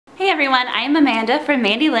Hey everyone, I am Amanda from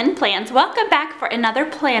Mandy Lynn Plans. Welcome back for another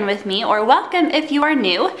plan with me, or welcome if you are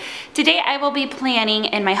new. Today I will be planning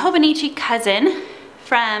in my Hobonichi Cousin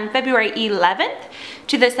from February 11th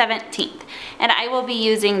to the 17th. And I will be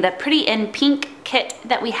using the Pretty in Pink kit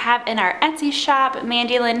that we have in our Etsy shop,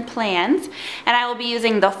 Mandy Lynn Plans. And I will be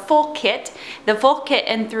using the full kit. The full kit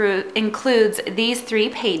includes these 3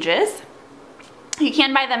 pages. You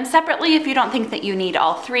can buy them separately if you don't think that you need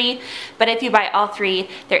all 3, but if you buy all 3,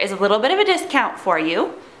 there is a little bit of a discount for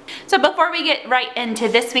you. So before we get right into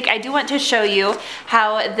this week, I do want to show you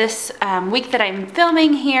how this week that I'm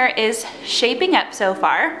filming here is shaping up so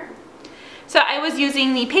far. So I was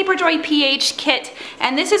using the Paperjoy PH kit,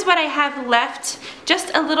 and this is what I have left,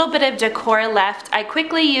 just a little bit of decor left. I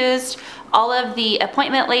quickly used all of the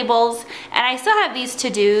appointment labels, and I still have these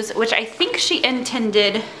to-dos, which I think she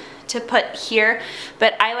intended to put here,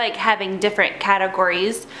 but I like having different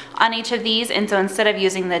categories on each of these, and so instead of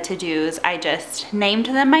using the to-dos, I just named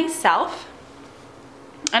them myself.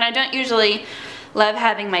 And I don't usually love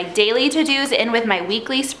having my daily to-dos in with my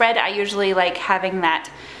weekly spread. I usually like having that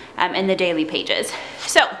in the daily pages.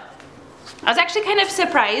 So I was actually kind of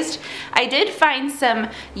surprised. I did find some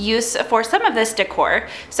use for some of this decor.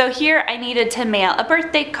 So here I needed to mail a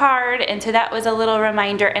birthday card, and so that was a little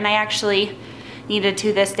reminder, and I actually needed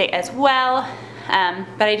to this day as well,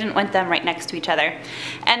 but I didn't want them right next to each other.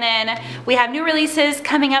 And then we have new releases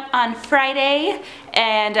coming up on Friday,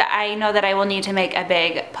 and I know that I will need to make a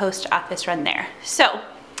big post office run there. So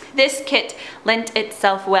this kit lent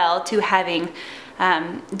itself well to having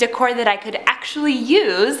decor that I could actually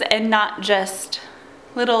use and not just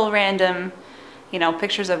little random, you know,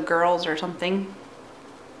 pictures of girls or something.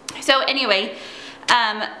 So anyway,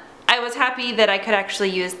 I was happy that I could actually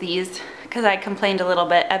use these because I complained a little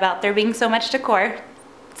bit about there being so much decor.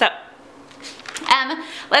 So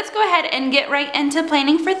let's go ahead and get right into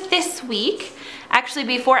planning for this week. Actually,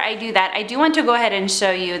 before I do that, I do want to go ahead and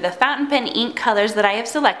show you the fountain pen ink colors that I have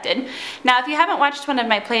selected. Now, if you haven't watched one of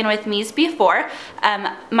my Plan With Me's before,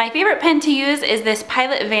 my favorite pen to use is this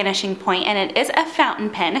Pilot Vanishing Point, and it is a fountain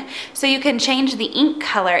pen, so you can change the ink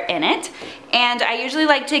color in it. And I usually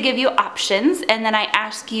like to give you options, and then I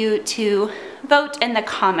ask you to vote in the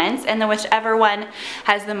comments, and then whichever one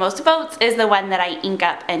has the most votes is the one that I ink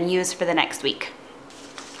up and use for the next week.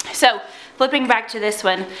 So, flipping back to this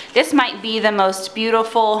one, this might be the most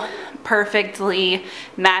beautiful, perfectly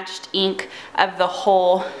matched ink of the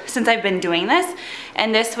whole since I've been doing this.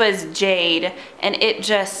 And this was Jade, and it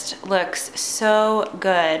just looks so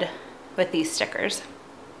good with these stickers.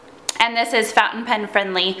 And this is fountain pen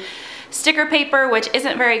friendly sticker paper, which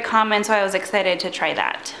isn't very common, so I was excited to try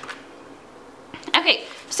that. Okay,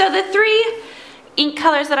 so the 3 ink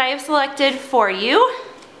colors that I have selected for you,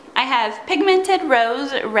 I have Pigmented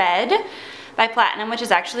Rose Red by Platinum, which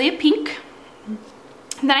is actually a pink.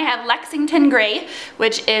 And then I have Lexington Gray,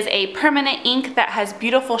 which is a permanent ink that has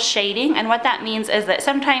beautiful shading, and what that means is that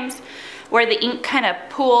sometimes where the ink kind of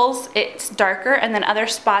pools, it's darker, and then other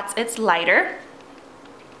spots it's lighter.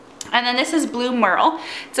 And then this is Blue Merle.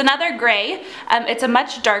 It's another gray. It's a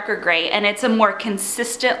much darker gray, and it's a more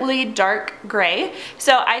consistently dark gray.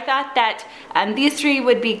 So I thought that these 3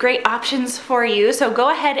 would be great options for you. So go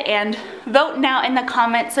ahead and vote now in the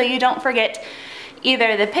comments so you don't forget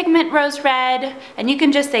either the Pigment Rose Red, and you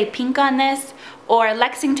can just say pink on this, or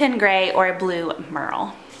Lexington Gray or Blue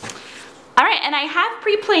Merle. All right, and I have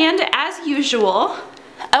pre-planned as usual.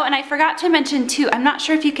 Oh, and I forgot to mention too, I'm not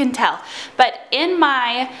sure if you can tell, but in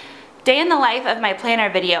my Day in the Life of my planner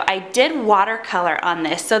video, I did watercolor on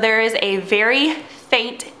this. So there is a very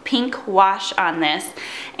faint pink wash on this,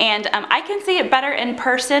 and I can see it better in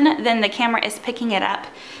person than the camera is picking it up.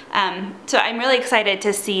 So I'm really excited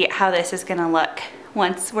to see how this is gonna look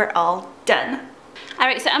once we're all done. All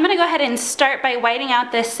right, so I'm gonna go ahead and start by whiting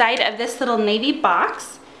out this side of this little navy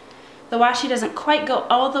box. The washi doesn't quite go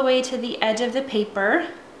all the way to the edge of the paper.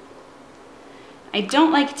 I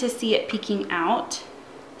don't like to see it peeking out.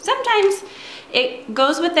 Sometimes it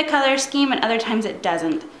goes with the color scheme and other times it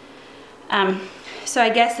doesn't. So I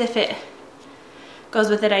guess if it goes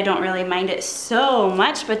with it, I don't really mind it so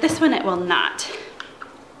much, but this one it will not.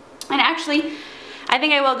 And actually, I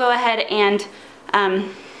think I will go ahead and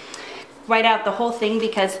white out the whole thing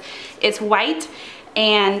because it's white,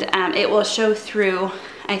 and it will show through,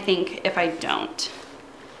 I think, if I don't.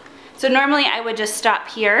 So normally I would just stop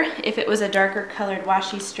here if it was a darker colored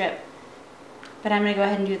washi strip, but I'm gonna go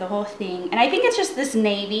ahead and do the whole thing. And I think it's just this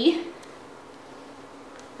navy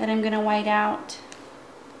that I'm gonna white out.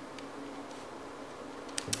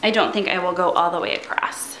 I don't think I will go all the way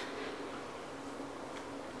across.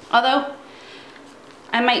 Although,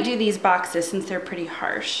 I might do these boxes since they're pretty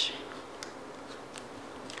harsh.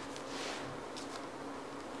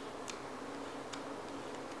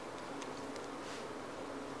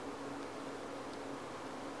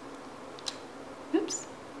 Oops.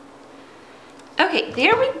 Okay,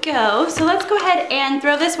 there we go. So let's go ahead and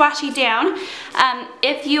throw this washi down.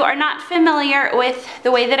 If you are not familiar with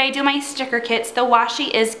the way that I do my sticker kits, the washi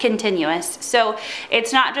is continuous. So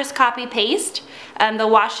it's not just copy paste. The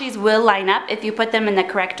washis will line up if you put them in the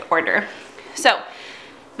correct order. So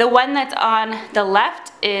the one that's on the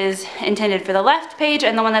left is intended for the left page,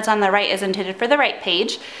 and the one that's on the right is intended for the right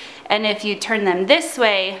page. And if you turn them this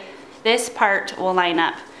way, this part will line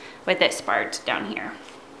up with this part down here.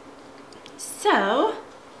 So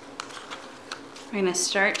we're gonna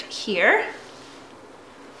start here.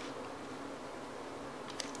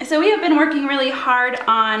 So we have been working really hard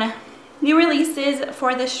on new releases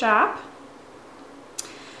for the shop.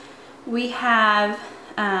 We have,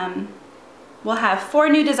 we'll have 4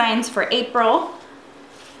 new designs for April,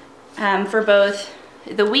 for both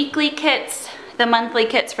the weekly kits, the monthly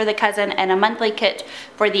kits for the cousin, and a monthly kit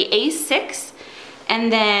for the A6.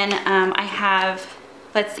 And then I have,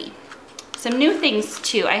 let's see, some new things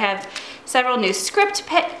too. I have several new script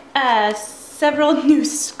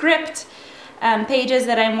pages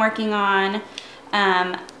that I'm working on.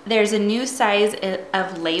 There's a new size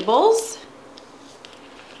of labels.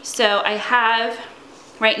 So I have,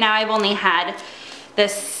 right now I've only had the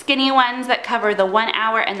skinny ones that cover the 1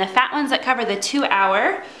 hour and the fat ones that cover the 2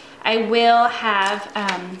 hour. I will have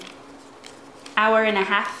hour and a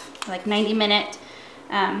half, like 90-minute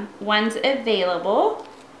ones available.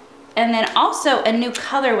 And then also a new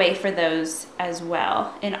colorway for those as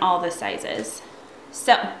well in all the sizes.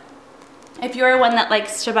 So if you're one that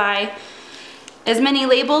likes to buy as many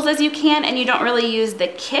labels as you can and you don't really use the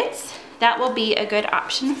kits, that will be a good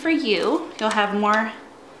option for you. You'll have more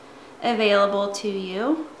available to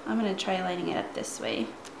you. I'm gonna try lining it up this way.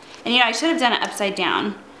 And you know, I should have done it upside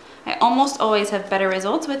down. I almost always have better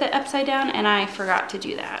results with it upside down, and I forgot to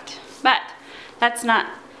do that. But that's not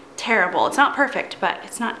terrible. It's not perfect, but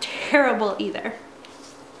it's not terrible either.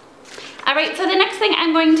 All right, so the next thing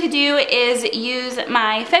I'm going to do is use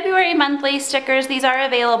my February monthly stickers. These are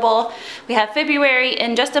available. We have February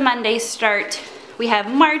in just a Monday start. We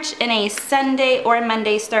have March in a Sunday or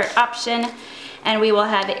Monday start option, and we will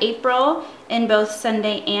have April in both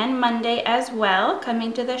Sunday and Monday as well,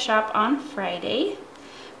 coming to the shop on Friday.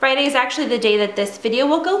 Friday is actually the day that this video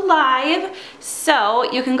will go live,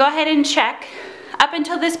 so you can go ahead and check. Up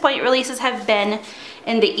until this point, releases have been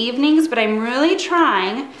in the evenings, but I'm really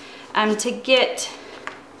trying to get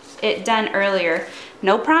it done earlier.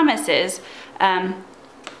 No promises.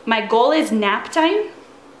 My goal is nap time.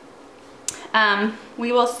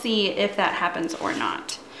 We will see if that happens or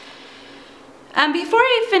not. Before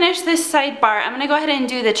I finish this sidebar, I'm gonna go ahead and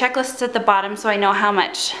do the checklists at the bottom so I know how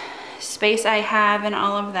much space I have and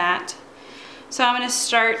all of that. So I'm gonna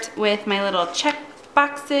start with my little check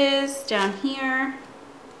boxes down here.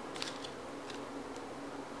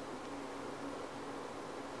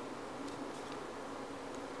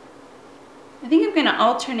 I think I'm gonna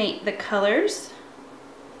alternate the colors.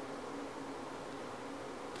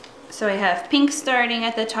 So I have pink starting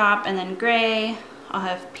at the top and then gray. I'll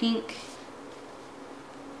have pink.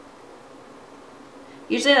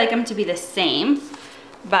 Usually I like them to be the same,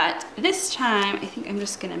 but this time I think I'm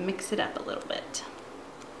just gonna mix it up a little bit.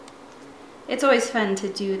 It's always fun to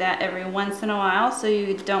do that every once in a while so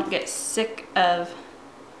you don't get sick of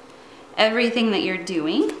everything that you're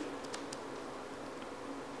doing.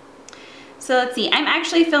 So let's see, I'm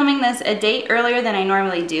actually filming this a day earlier than I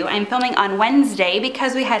normally do. I'm filming on Wednesday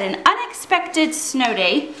because we had an unexpected snow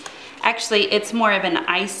day. Actually, it's more of an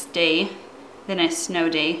ice day than a snow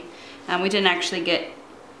day. We didn't actually get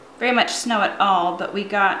very much snow at all, but we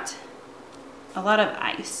got a lot of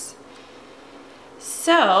ice.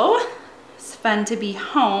 So it's fun to be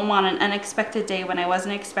home on an unexpected day when I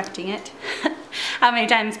wasn't expecting it. How many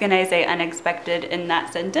times can I say unexpected in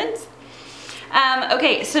that sentence?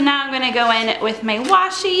 Okay, so now I'm gonna go in with my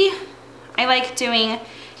washi. I like doing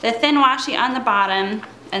the thin washi on the bottom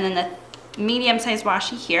and then the medium-sized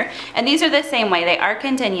washi here. And these are the same way, they are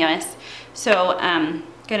continuous. So I'm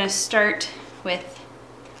gonna start with,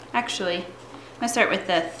 actually, I'm gonna start with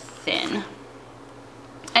the thin.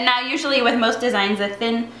 And now usually with most designs, the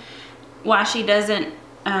thin washi doesn't,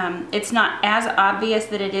 it's not as obvious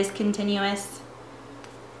that it is continuous,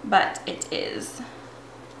 but it is.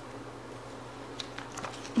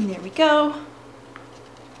 And there we go.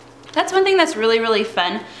 That's one thing that's really, really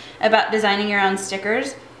fun about designing your own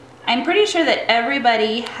stickers. I'm pretty sure that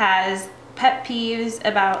everybody has pet peeves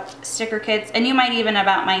about sticker kits, and you might even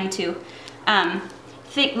about mine too.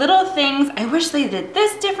 Little things, I wish they did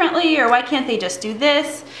this differently, or why can't they just do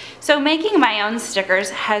this? So making my own stickers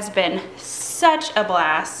has been such a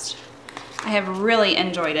blast. I have really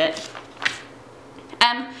enjoyed it.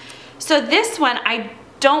 So this one, I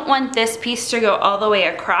don't want this piece to go all the way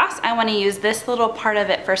across. I want to use this little part of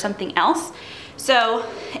it for something else. So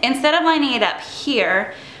instead of lining it up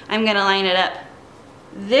here, I'm going to line it up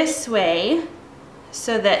this way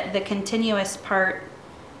so that the continuous part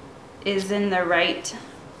is in the right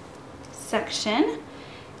section.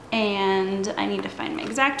 And I need to find my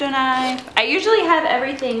X-Acto knife. I usually have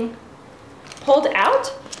everything pulled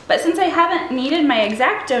out, but since I haven't needed my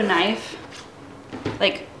X-Acto knife,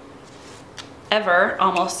 like ever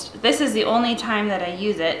almost, this is the only time that I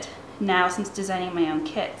use it now since designing my own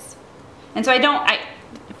kits. And so I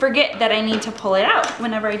forget that I need to pull it out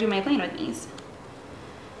whenever I do my Plan With Me's.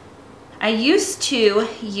 I used to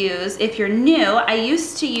use, if you're new, I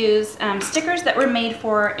used to use stickers that were made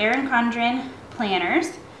for Erin Condren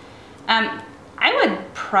planners. I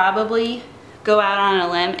would probably go out on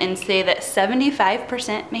a limb and say that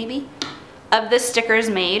 75% maybe of the stickers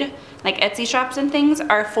made, like Etsy shops and things,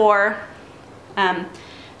 are for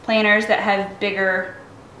planners that have bigger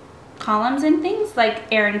columns and things, like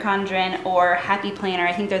Erin Condren or Happy Planner.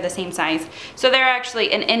 I think they're the same size. So they're actually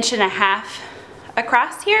 1.5 inches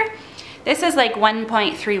across here. This is like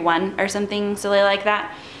 1.31 or something silly like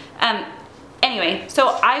that. Anyway,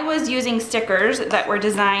 so I was using stickers that were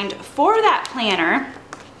designed for that planner,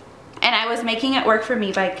 and I was making it work for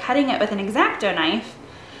me by cutting it with an X-Acto knife.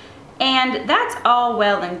 And that's all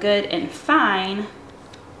well and good and fine.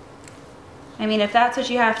 I mean, if that's what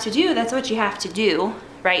you have to do, that's what you have to do,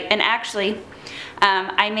 right? And actually,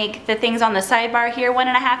 I make the things on the sidebar here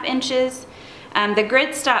 1.5 inches. The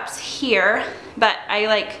grid stops here, but I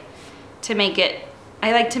like to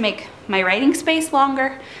make my writing space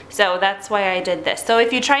longer, so that's why I did this. So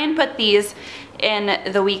if you try and put these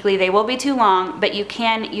in the weekly, they will be too long, but you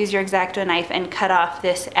can use your X-Acto knife and cut off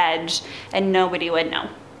this edge and nobody would know.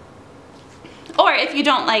 Or if you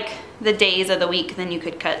don't like the days of the week, then you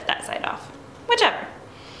could cut that side off, whichever.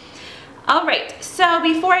 All right, so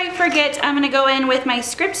before I forget, I'm gonna go in with my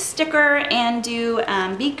script sticker and do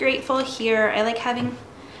Be Grateful here. I like having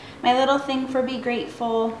my little thing for Be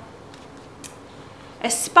Grateful, a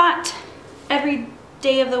spot every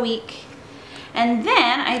day of the week. And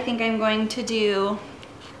then I think I'm going to do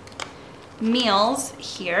meals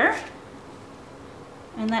here.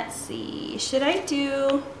 And let's see,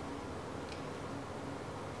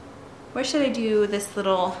 where should I do this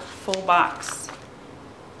little full box?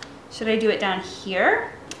 Should I do it down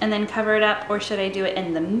here and then cover it up, or should I do it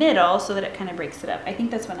in the middle so that it kind of breaks it up? I think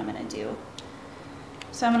that's what I'm gonna do.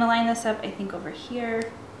 So I'm gonna line this up, I think, over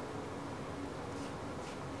here.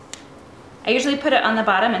 I usually put it on the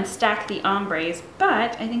bottom and stack the ombres,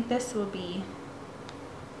 but I think this will be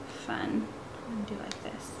fun. I'm gonna do like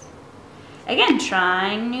this. Again,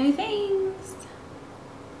 trying new things.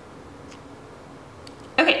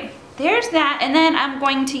 Okay, there's that. And then I'm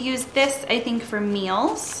going to use this, I think, for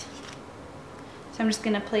meals. So I'm just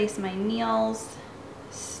gonna place my meals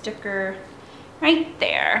sticker right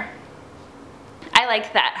there. I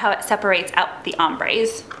like that, how it separates out the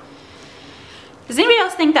ombres. Does anybody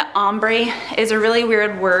else think that ombre is a really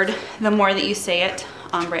weird word the more that you say it?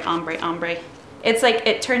 Ombre, ombre, ombre. It's like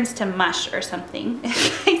it turns to mush or something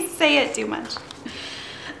if I say it too much.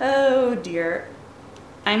 Oh dear.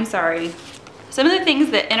 I'm sorry. Some of the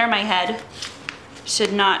things that enter my head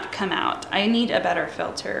should not come out. I need a better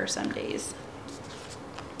filter some days.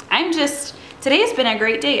 Today has been a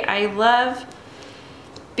great day. I love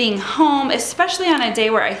being home, especially on a day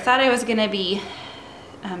where I thought I was gonna be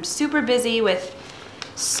super busy with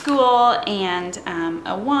school and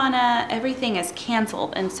Awana. Everything is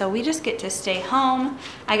canceled, and so we just get to stay home.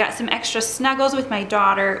 I got some extra snuggles with my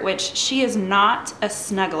daughter, which she is not a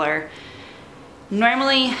snuggler.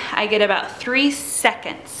 Normally I get about 3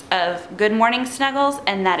 seconds of good morning snuggles,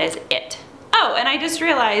 and that is it. Oh, and I just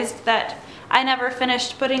realized that I never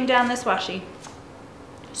finished putting down this washi.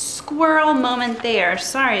 Squirrel moment there.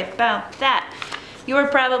 Sorry about that. You were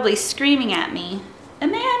probably screaming at me,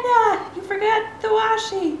 Amanda, you forgot the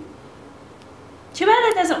washi. Too bad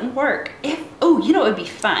that doesn't work. Oh, you know what would be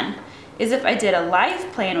fun is if I did a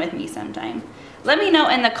live plan with me sometime. Let me know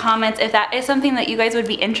in the comments if that is something that you guys would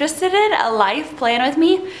be interested in, a live plan with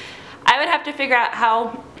me. I would have to figure out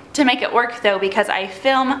how to make it work though, because I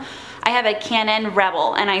have a Canon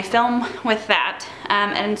Rebel and I film with that.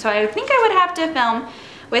 And so I think I would have to film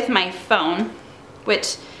with my phone,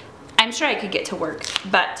 which I'm sure I could get to work,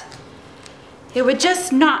 but it would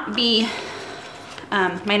just not be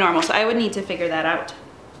my normal, so I would need to figure that out.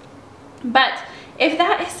 But if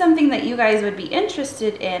that is something that you guys would be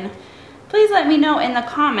interested in, please let me know in the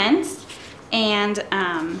comments, and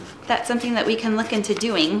that's something that we can look into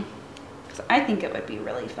doing. So I think it would be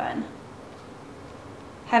really fun.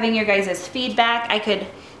 Having your guys' feedback, I could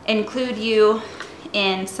include you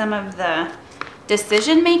in some of the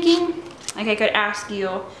decision making. Like I could ask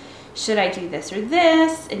you, should I do this or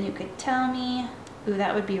this? And you could tell me. Ooh,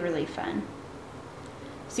 that would be really fun.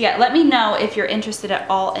 So yeah, let me know if you're interested at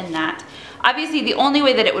all in that. Obviously, the only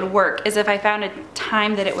way that it would work is if I found a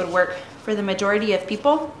time that it would work for the majority of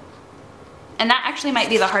people. And that actually might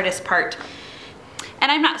be the hardest part. And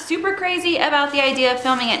I'm not super crazy about the idea of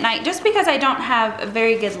filming at night just because I don't have a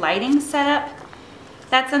very good lighting setup.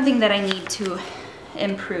 That's something that I need to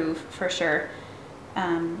improve for sure.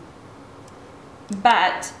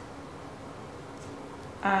 But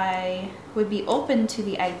I would be open to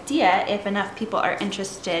the idea if enough people are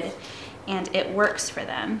interested and it works for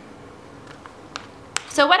them.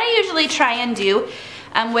 So what I usually try and do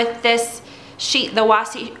with this sheet, the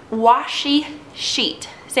washi sheet,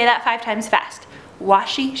 say that 5 times fast,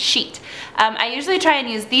 washi sheet. I usually try and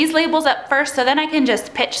use these labels up first, so then I can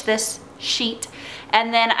just pitch this sheet,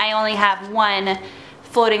 and then I only have one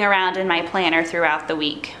floating around in my planner throughout the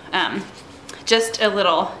week. Just a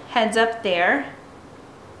little heads up there.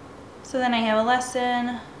 So then I have a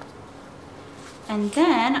lesson, and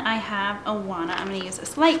then I have Awana. I'm gonna use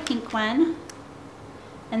this light pink one,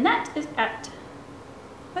 and that is at,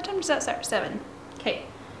 what time does that start? 7. Okay.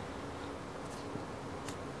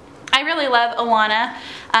 I really love Awana,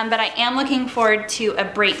 but I am looking forward to a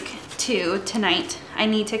break too tonight. I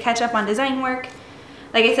need to catch up on design work.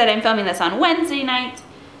 Like I said, I'm filming this on Wednesday night.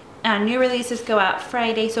 New releases go out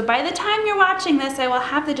Friday, so by the time you're watching this, I will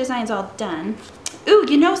have the designs all done. Ooh,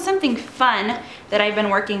 you know something fun that I've been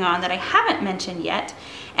working on that I haven't mentioned yet,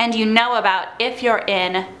 and you know about if you're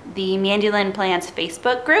in the Mandy Lynn Plans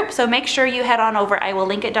Facebook group, so make sure you head on over. I will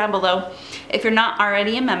link it down below if you're not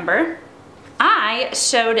already a member. I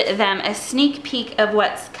showed them a sneak peek of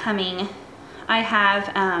what's coming. I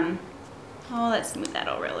have, oh, let's move that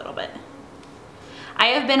over a little bit. I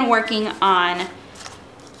have been working on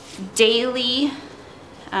daily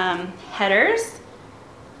headers.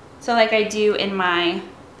 So like I do in my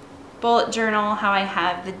bullet journal, how I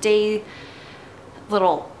have the day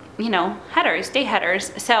little, you know, headers, day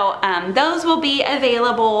headers. So those will be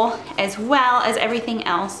available as well as everything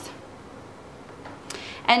else.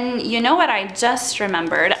 And you know what I just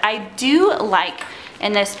remembered? I do like,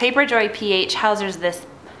 in this Paper Joy PH,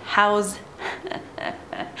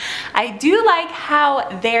 I do like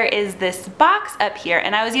how there is this box up here,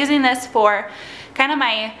 and I was using this for kind of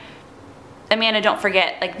my, Amanda, don't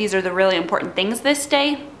forget, like these are the really important things this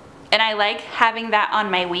day, and I like having that on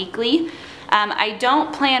my weekly. I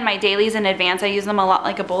don't plan my dailies in advance. I use them a lot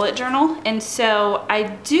like a bullet journal, and so I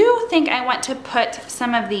do think I want to put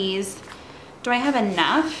some of these. Do I have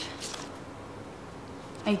enough?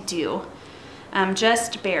 I do,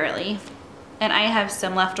 just barely, and I have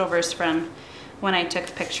some leftovers from when I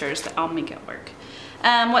took pictures that I'll make it work.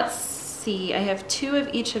 Let's see, I have 2 of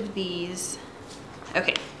each of these.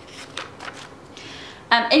 Okay.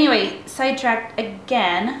 Anyway, sidetracked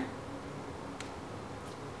again.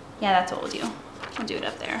 Yeah, that's what we'll do. We'll do it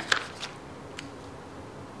up there.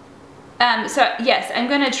 So yes, I'm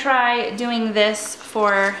gonna try doing this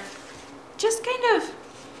for just kind of,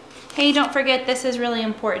 hey, don't forget this is really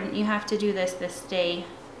important. You have to do this day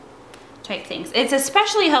type things. It's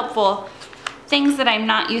especially helpful things that I'm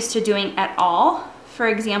not used to doing at all. For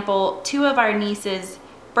example, 2 of our nieces'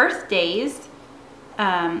 birthdays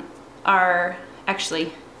are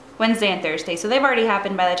actually Wednesday and Thursday, so they've already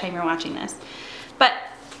happened by the time you're watching this. But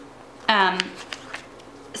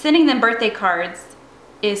sending them birthday cards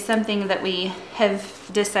is something that we have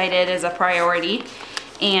decided is a priority,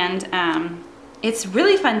 and it's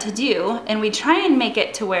really fun to do, and we try and make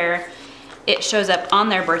it to where it shows up on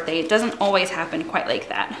their birthday. It doesn't always happen quite like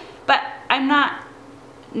that, but I'm not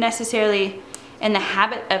necessarily in the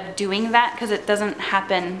habit of doing that because it doesn't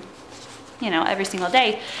happen, you know, every single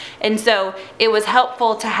day. And so it was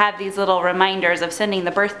helpful to have these little reminders of sending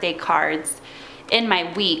the birthday cards in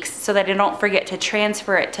my weeks so that I don't forget to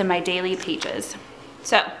transfer it to my daily pages.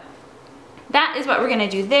 So that is what we're gonna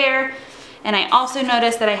do there. And I also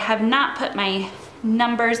noticed that I have not put my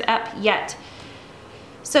numbers up yet.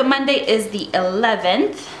 So Monday is the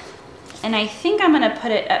 11th, and I think I'm gonna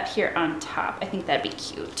put it up here on top. I think that'd be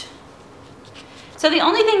cute. So the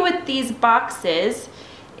only thing with these boxes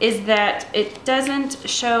is that it doesn't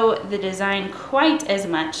show the design quite as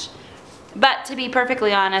much But to be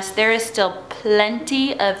perfectly honest, there is still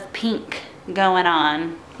plenty of pink going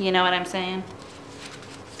on. You know what I'm saying?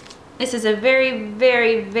 This is a very,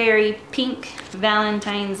 very, very pink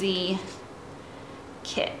Valentine's-y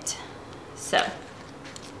kit. So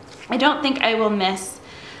I don't think I will miss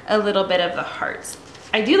a little bit of the hearts.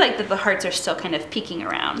 I do like that the hearts are still kind of peeking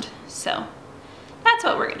around. So that's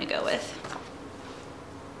what we're gonna go with.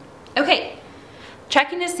 Okay,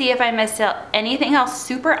 checking to see if I missed out anything else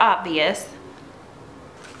super obvious.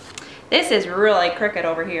 This is really crooked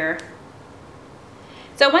over here.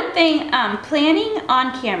 So one thing, planning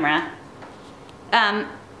on camera,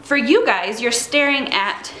 for you guys, you're staring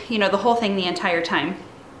at, you know, the whole thing the entire time.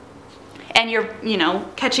 And you're, you know,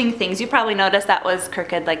 catching things. You probably noticed that was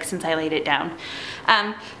crooked, like, since I laid it down.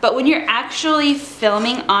 But when you're actually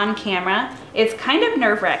filming on camera, it's kind of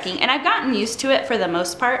nerve-wracking. And I've gotten used to it for the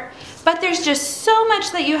most part. But there's just so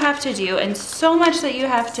much that you have to do and so much that you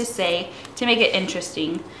have to say to make it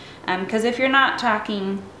interesting. Because if you're not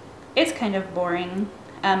talking, it's kind of boring.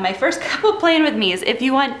 My first couple Plan With Me's, if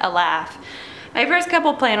you want a laugh, my first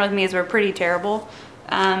couple Plan With Me's were pretty terrible.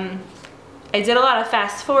 I did a lot of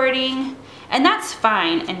fast forwarding, and that's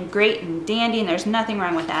fine and great and dandy, and there's nothing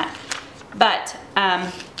wrong with that. But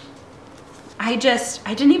I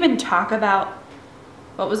didn't even talk about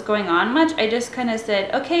what was going on much. I just kind of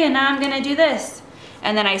said, okay, and now I'm gonna do this.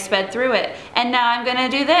 And then I sped through it. And now I'm gonna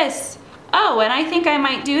do this. Oh, and I think I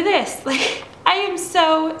might do this. Like, I am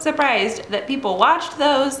so surprised that people watched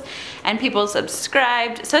those and people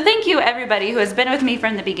subscribed. So thank you everybody who has been with me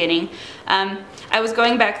from the beginning. I was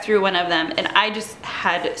going back through one of them and I just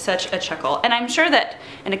had such a chuckle. And I'm sure that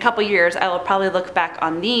in a couple years I will probably look back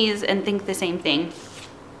on these and think the same thing.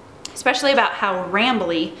 Especially about how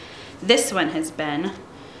rambly this one has been.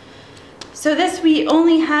 So this, we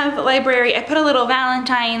only have library. I put a little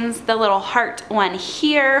Valentine's, the little heart one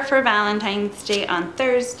here for Valentine's Day on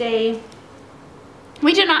Thursday.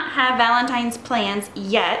 We do not have Valentine's plans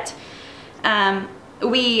yet.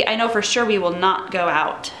 I know for sure we will not go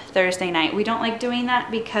out Thursday night. We don't like doing that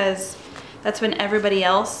because that's when everybody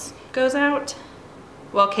else goes out.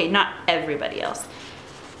 Well, okay, not everybody else.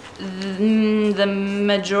 The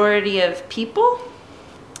majority of people.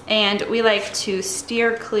 And we like to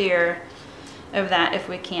steer clear of that if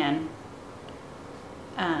we can.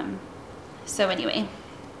 So anyway.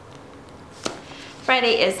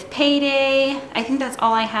 Friday is payday. I think that's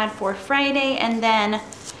all I had for Friday. And then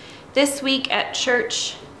this week at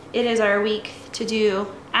church, it is our week to do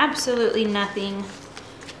absolutely nothing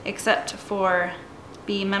except for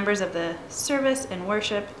be members of the service and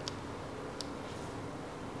worship.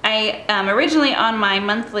 I originally on my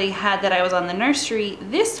monthly had that I was on the nursery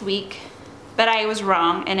this week, but I was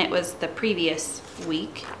wrong and it was the previous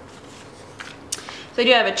week. So I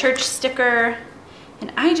do have a church sticker.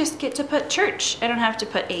 And I just get to put church. I don't have to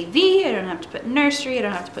put AV, I don't have to put nursery, I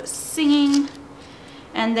don't have to put singing.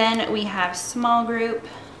 And then we have small group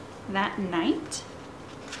that night.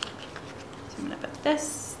 So I'm gonna put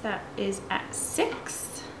this, that is at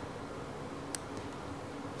 6.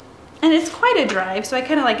 And it's quite a drive, so I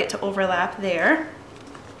kind of like it to overlap there.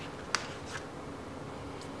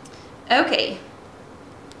 Okay,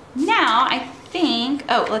 now I think,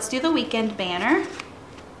 oh, let's do the weekend banner.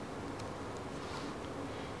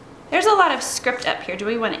 There's a lot of script up here. Do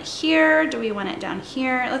we want it here? Do we want it down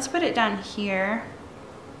here? Let's put it down here.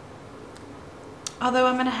 Although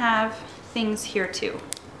I'm gonna have things here too.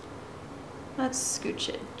 Let's scooch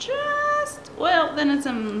it just, well, then it's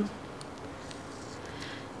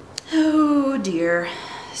oh dear,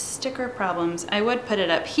 sticker problems. I would put it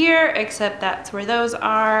up here, except that's where those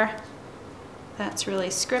are. That's really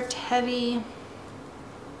script heavy.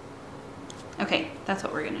 Okay, that's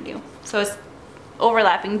what we're gonna do. So it's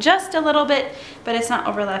overlapping just a little bit, but it's not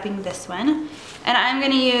overlapping this one. And I'm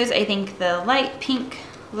gonna use, I think, the light pink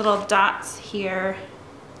little dots here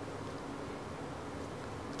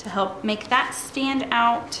to help make that stand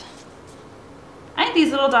out. I think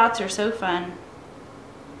these little dots are so fun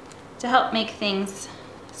to help make things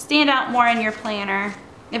stand out more in your planner.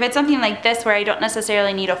 If it's something like this where I don't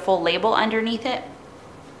necessarily need a full label underneath it.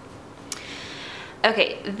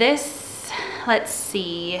 Okay, this, let's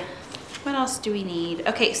see. What else do we need?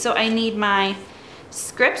 Okay, so I need my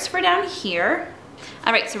scripts for down here.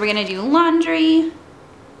 All right, so we're gonna do laundry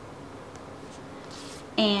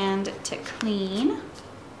and to clean.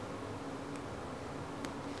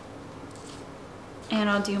 And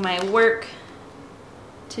I'll do my work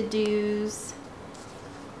to-dos.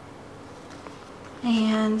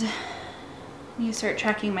 And you start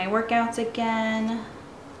tracking my workouts again.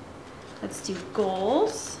 Let's do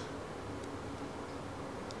goals.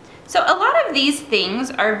 So a lot of these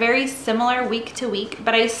things are very similar week to week,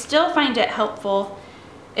 but I still find it helpful,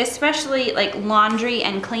 especially like laundry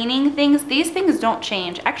and cleaning things. These things don't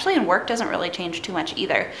change. Actually, in work doesn't really change too much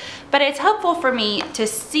either, but it's helpful for me to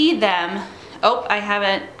see them. Oh, I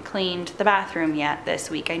haven't cleaned the bathroom yet this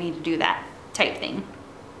week. I need to do that type thing.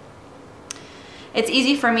 It's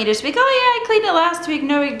easy for me to just be like, oh yeah, I cleaned it last week,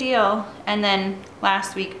 no big deal. And then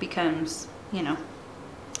last week becomes, you know,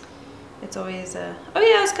 it's always a, oh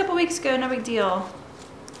yeah, it was a couple weeks ago, no big deal.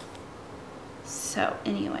 So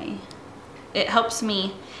anyway, it helps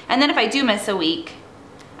me. And then if I do miss a week,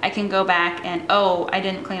 I can go back and, oh, I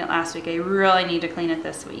didn't clean it last week. I really need to clean it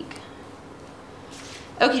this week.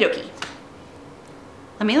 Okie dokie.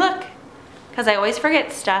 Let me look, because I always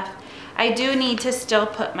forget stuff. I do need to still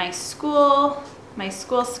put my school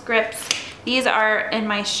scripts. These are in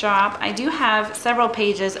my shop. I do have several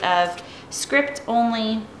pages of script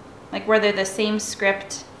only, like where they're the same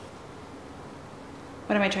script.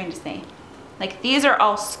 What am I trying to say? Like these are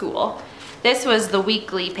all school. This was the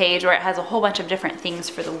weekly page where it has a whole bunch of different things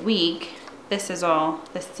for the week. This is all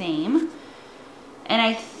the same. And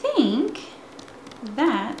I think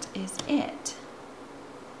that is it.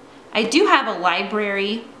 I do have a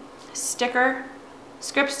library sticker,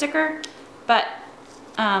 script sticker, but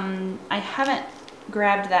I haven't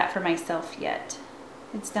grabbed that for myself yet.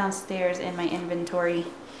 It's downstairs in my inventory.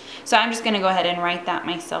 So I'm just gonna go ahead and write that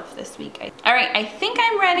myself this week. All right, I think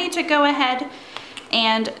I'm ready to go ahead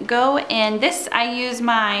and go in. This, I use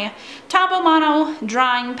my Tombow Mono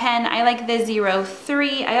drawing pen. I like the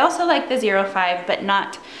 03. I also like the 05, but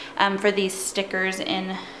not for these stickers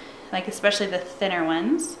in, like especially the thinner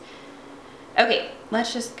ones. Okay,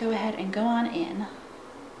 let's just go ahead and go on in.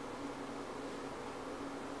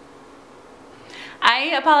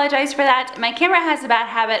 I apologize for that. My camera has a bad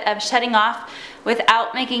habit of shutting off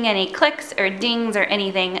without making any clicks or dings or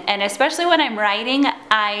anything, and especially when I'm writing,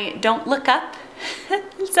 I don't look up,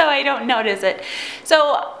 so I don't notice it.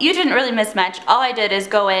 So you didn't really miss much. All I did is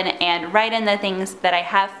go in and write in the things that I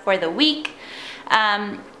have for the week.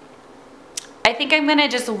 I think I'm gonna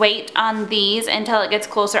just wait on these until it gets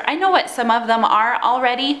closer. I know what some of them are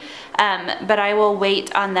already, but I will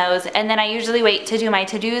wait on those. And then I usually wait to do my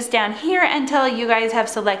to-dos down here until you guys have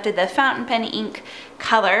selected the fountain pen ink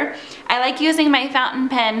color. I like using my fountain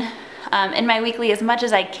pen in my weekly as much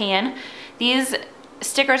as I can. These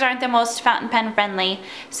stickers aren't the most fountain pen friendly,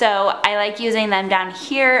 so I like using them down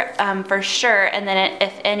here for sure, and then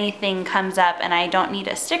if anything comes up and I don't need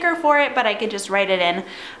a sticker for it, but I could just write it in,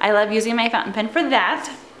 I love using my fountain pen for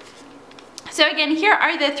that. So again, here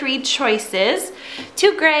are the 3 choices,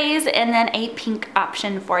 2 grays and then a pink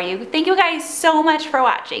option for you. Thank you guys so much for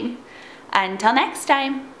watching. Until next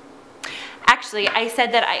time. Actually, I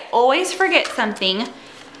said that I always forget something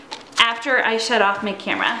after I shut off my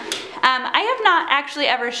camera. I have not actually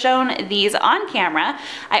ever shown these on camera.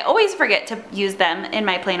 I always forget to use them in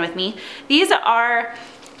my Plan With Me. These are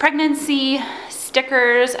pregnancy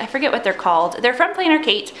stickers. I forget what they're called. They're from Planner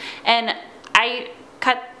Kate, and I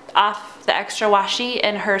cut off the extra washi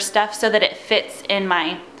in her stuff so that it fits in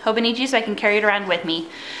my Hobonichi so I can carry it around with me.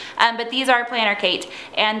 But these are Planner Kate,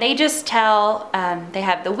 and they just tell, they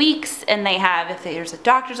have the weeks, and they have if there's a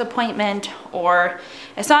doctor's appointment or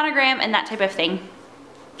a sonogram and that type of thing.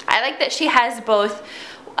 I like that she has both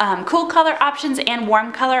cool color options and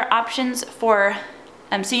warm color options for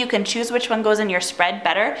so you can choose which one goes in your spread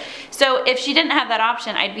better. So if she didn't have that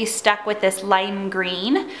option, I'd be stuck with this lime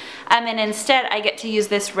green, and instead I get to use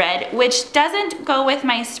this red, which doesn't go with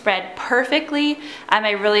my spread perfectly. I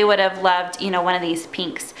really would have loved, you know, one of these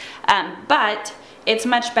pinks, but it's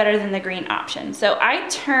much better than the green option. So I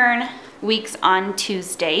turn weeks on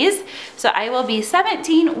Tuesdays, so I will be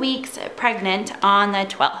 17 weeks pregnant on the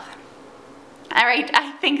 12th. All right,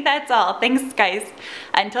 I think that's all. Thanks, guys.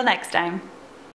 Until next time.